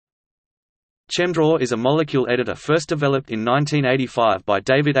ChemDraw is a molecule editor first developed in 1985 by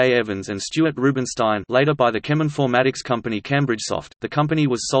David A. Evans and Stuart Rubenstein, later by the cheminformatics company CambridgeSoft. The company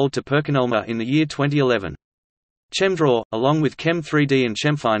was sold to PerkinElmer in the year 2011. ChemDraw, along with Chem3D and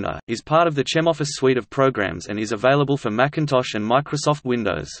ChemFinder, is part of the ChemOffice suite of programs and is available for Macintosh and Microsoft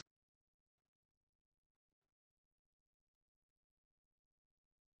Windows.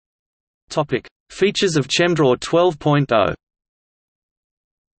 Topic: Features of ChemDraw 12.0.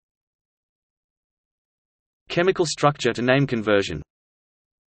 Chemical structure to name conversion.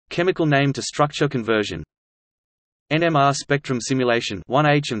 Chemical name to structure conversion. NMR spectrum simulation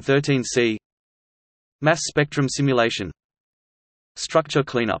 1H and 13C. Mass spectrum simulation. Structure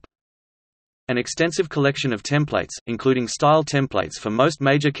cleanup. An extensive collection of templates, including style templates for most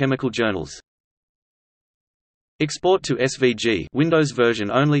major chemical journals. Export to SVG Windows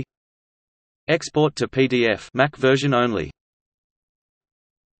version only. Export to PDF Mac version only.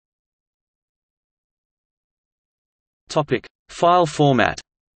 Topic: File format.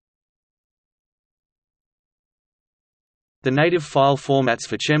 The native file formats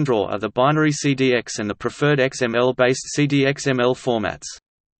for ChemDraw are the binary CDX and the preferred XML-based CDXML formats.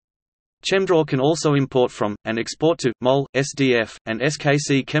 ChemDraw can also import from, and export to, MOL, SDF, and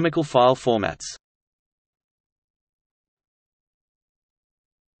SKC chemical file formats.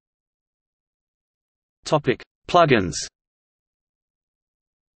 Plugins.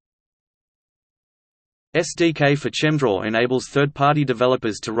 SDK for ChemDraw enables third-party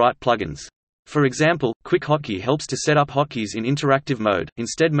developers to write plugins. For example, Quick Hotkey helps to set up hotkeys in interactive mode,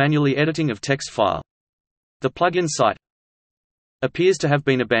 instead manually editing of text file. The plugin site appears to have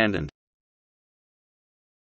been abandoned.